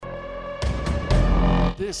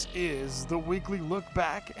This is the weekly look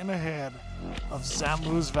back and ahead of San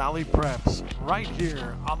Luis Valley Preps, right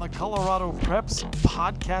here on the Colorado Preps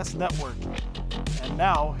Podcast Network. And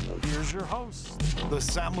now, here's your host. The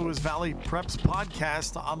San Luis Valley Preps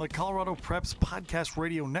Podcast on the Colorado Preps Podcast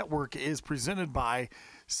Radio Network is presented by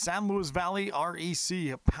San Luis Valley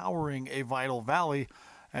REC, powering a vital valley,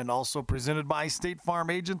 and also presented by State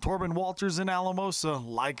Farm agent Torben Walters in Alamosa.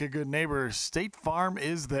 Like a good neighbor, State Farm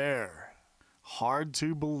is there. Hard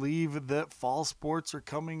to believe that fall sports are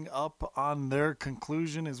coming up on their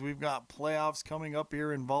conclusion as we've got playoffs coming up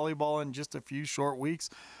here in volleyball in just a few short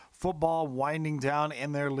weeks. Football winding down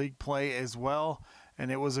in their league play as well.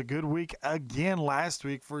 And it was a good week again last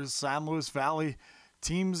week for San Luis Valley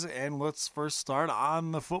teams. And let's first start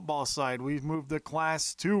on the football side. We've moved to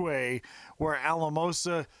Class 2A, where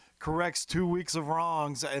Alamosa corrects 2 weeks of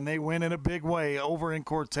wrongs, and they win in a big way over in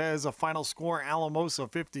Cortez. A final score, Alamosa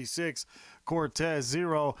 56, Cortez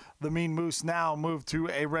 0. The Mean Moose now move to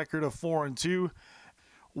a record of 4-2.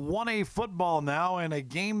 1A football now, and a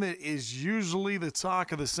game that is usually the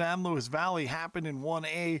talk of the San Luis Valley happened in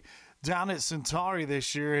 1A down at Centauri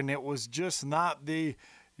this year, and it was just not the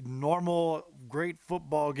normal great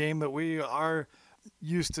football game that we are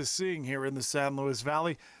used to seeing here in the San Luis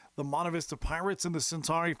Valley. The Monte Vista Pirates and the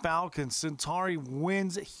Centauri Falcons. Centauri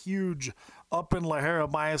wins huge up in La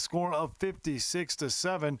Jera by a score of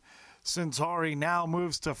 56-7. Centauri now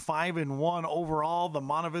moves to 5-1 overall. The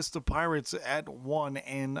Monte Vista Pirates at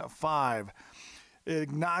 1-5.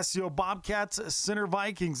 Ignacio Bobcats, Center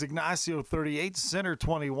Vikings. Ignacio 38, Center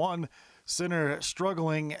 21. Center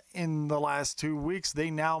struggling in the last 2 weeks.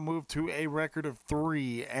 They now move to a record of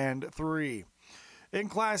 3-3. In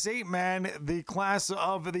Class 8-man, the class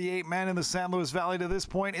of the 8-man in the San Luis Valley to this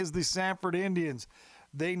point is the Sanford Indians.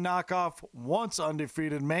 They knock off once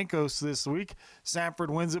undefeated Mancos this week. Sanford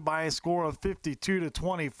wins it by a score of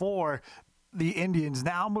 52-24. The Indians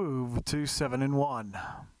now move to 7-1.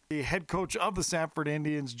 The head coach of the Sanford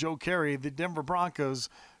Indians, Joe Carey, the Denver Broncos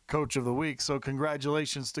Coach of the Week. So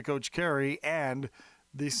congratulations to Coach Carey and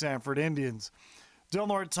the Sanford Indians. Del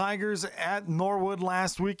Norte Tigers at Norwood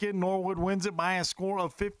last weekend. Norwood wins it by a score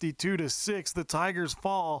of 52-6. The Tigers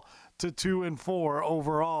fall to 2-4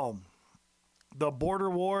 overall. The Border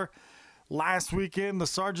War last weekend, the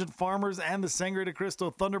Sargent Farmers and the Sangre de Cristo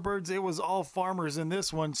Thunderbirds. It was all Farmers in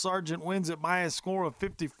this one. Sargent wins it by a score of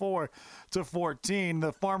 54-14.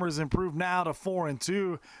 The Farmers improve now to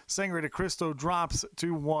 4-2. Sangre de Cristo drops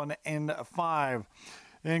to 1-5.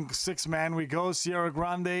 In 6-man we go. Sierra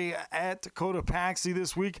Grande at Cotopaxi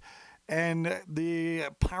this week. And the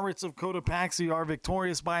Pirates of Cotopaxi are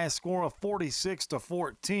victorious by a score of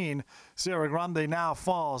 46-14. Sierra Grande now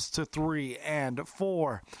falls to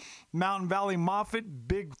 3-4. Mountain Valley Moffett,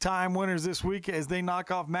 big-time winners this week as they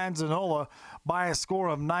knock off Manzanola by a score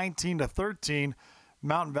of 19-13.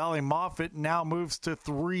 Mountain Valley Moffett now moves to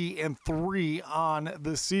 3-3 on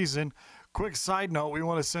the season. Quick side note, we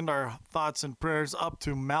want to send our thoughts and prayers up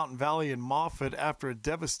to Mountain Valley and Moffett after a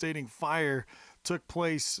devastating fire took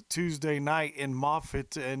place Tuesday night in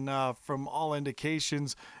Moffett, and from all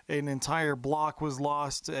indications, an entire block was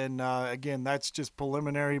lost. And again, that's just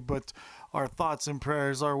preliminary, but our thoughts and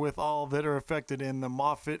prayers are with all that are affected in the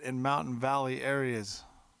Moffett and Mountain Valley areas.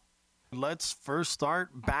 Let's first start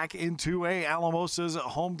back in 2A. Alamosa's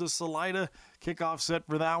home to Salida. Kickoff set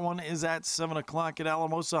for that one is at 7 o'clock at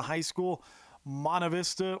Alamosa High School. Monte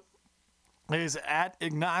Vista is at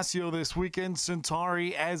Ignacio this weekend.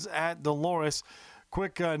 Centauri as at Dolores.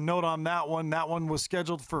 Quick note on that one. That one was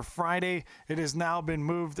scheduled for Friday. It has now been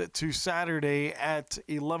moved to Saturday at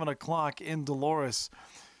 11 o'clock in Dolores.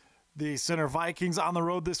 The Center Vikings on the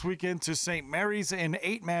road this weekend to St. Mary's in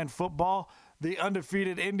 8-man football. The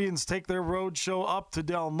undefeated Indians take their road show up to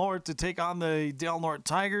Del Norte to take on the Del Norte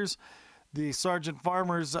Tigers. The Sargent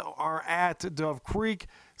Farmers are at Dove Creek.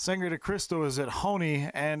 Sangre de Cristo is at Honey.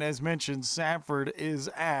 And as mentioned, Sanford is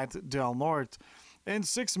at Del Norte. In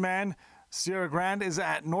 6-man, Sierra Grande is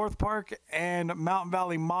at North Park. And Mountain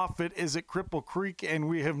Valley Moffett is at Cripple Creek. And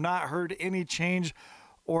we have not heard any change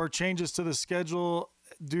or changes to the schedule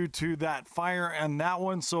due to that fire and that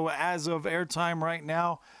one. So as of airtime right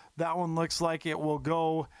now, that one looks like it will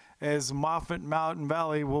go as Moffett Mountain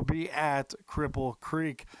Valley will be at Cripple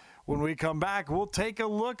Creek. When we come back, we'll take a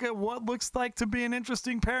look at what looks like to be an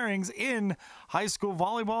interesting pairings in high school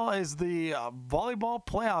volleyball as the volleyball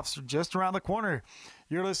playoffs are just around the corner.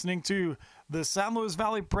 You're listening to the San Luis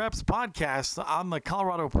Valley Preps Podcast on the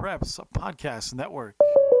Colorado Preps Podcast Network.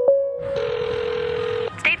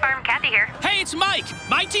 State Farm, Kathy here. Hey, it's Mike.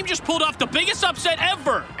 My team just pulled off the biggest upset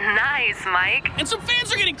ever. Nice, Mike. And some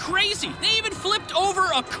fans are getting crazy. They even flipped over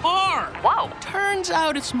a car. Whoa. Turn Turns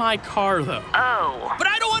out it's my car, though. Oh. But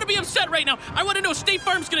I don't want to be upset right now. I want to know State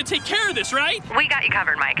Farm's going to take care of this, right? We got you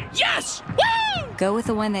covered, Mike. Yes! Woo! Go with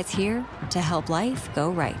the one that's here to help life go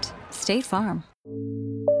right. State Farm.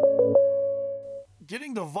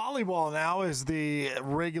 Getting to volleyball now as the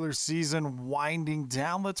regular season winding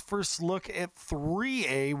down. Let's first look at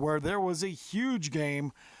 3A, where there was a huge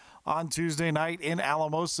game on Tuesday night in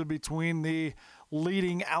Alamosa between the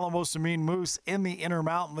leading Alamosa Mean Moose in the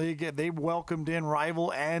Intermountain League. They welcomed in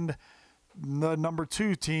rival and the number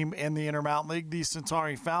 2 team in the Intermountain League, the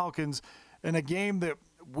Centauri Falcons, in a game that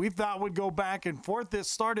we thought would go back and forth. It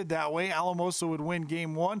started that way. Alamosa would win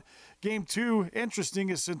game 1. Game 2,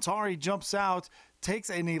 interesting, as Centauri jumps out, takes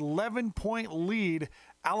an 11-point lead.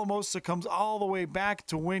 Alamosa comes all the way back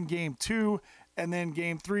to win game 2, and then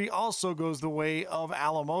game 3 also goes the way of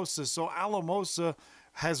Alamosa. So Alamosa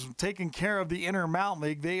has taken care of the Intermountain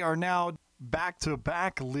League. They are now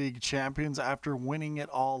back-to-back league champions after winning it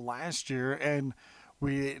all last year. And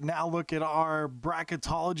we now look at our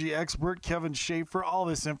bracketology expert, Kevin Schaefer. All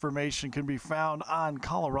this information can be found on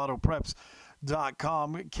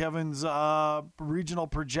ColoradoPreps.com. Kevin's regional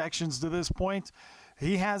projections to this point.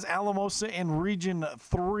 He has Alamosa in Region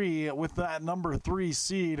 3 with that number 3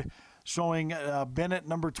 seed, showing Bennett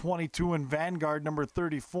number 22 and Vanguard number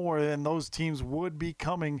 34, and those teams would be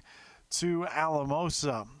coming to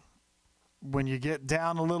Alamosa. When you get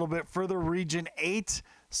down a little bit further, Region 8,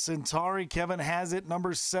 Centauri, Kevin has it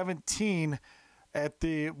number 17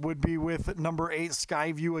 would be with number 8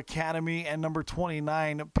 Skyview Academy and number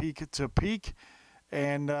 29 Peak to Peak.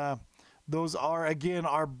 And those are, again,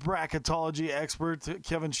 our bracketology expert,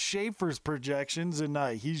 Kevin Schaefer's projections, and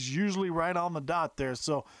he's usually right on the dot there.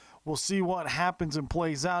 So we'll see what happens and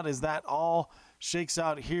plays out as that all shakes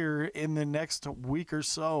out here in the next week or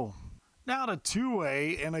so. Now to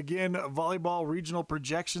 2A, and again, volleyball regional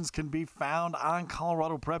projections can be found on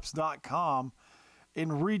ColoradoPreps.com.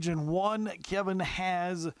 In Region 1, Kevin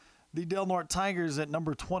has the Del Norte Tigers at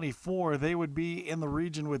number 24. They would be in the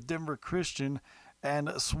region with Denver Christian and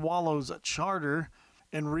Swallows Charter.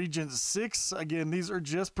 In Region 6, again, these are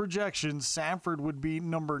just projections. Sanford would be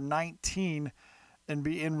number 19 and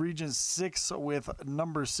be in Region 6 with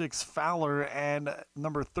number 6 Fowler and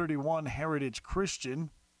number 31 Heritage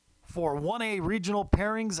Christian. For 1A regional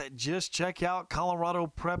pairings, just check out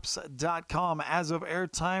ColoradoPreps.com. As of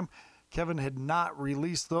airtime, Kevin had not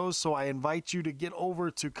released those, so I invite you to get over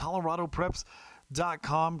to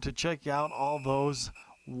ColoradoPreps.com to check out all those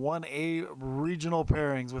 1A regional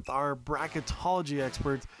pairings with our bracketology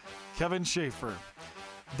expert, Kevin Schaefer.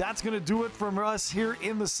 That's going to do it from us here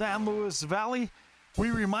in the San Luis Valley. We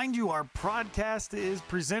remind you our podcast is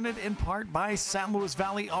presented in part by San Luis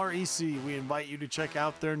Valley REC. We invite you to check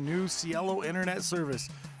out their new Cielo internet service,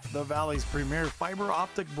 the Valley's premier fiber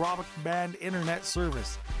optic broadband internet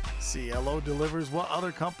service. Cielo delivers what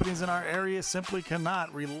other companies in our area simply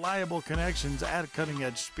cannot: reliable connections at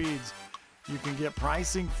cutting-edge speeds. You can get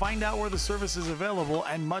pricing, find out where the service is available,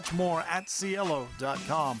 and much more at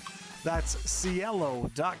Cielo.com. That's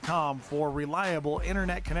Cielo.com for reliable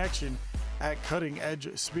internet connection at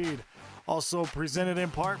cutting-edge speed. Also presented in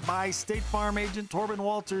part by State Farm agent Torben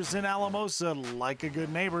Walters in Alamosa. Like a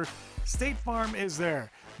good neighbor, State Farm is there.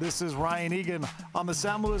 This is Ryan Egan on the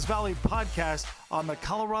San Luis Valley Podcast on the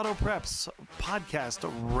Colorado Preps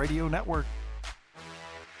Podcast Radio Network.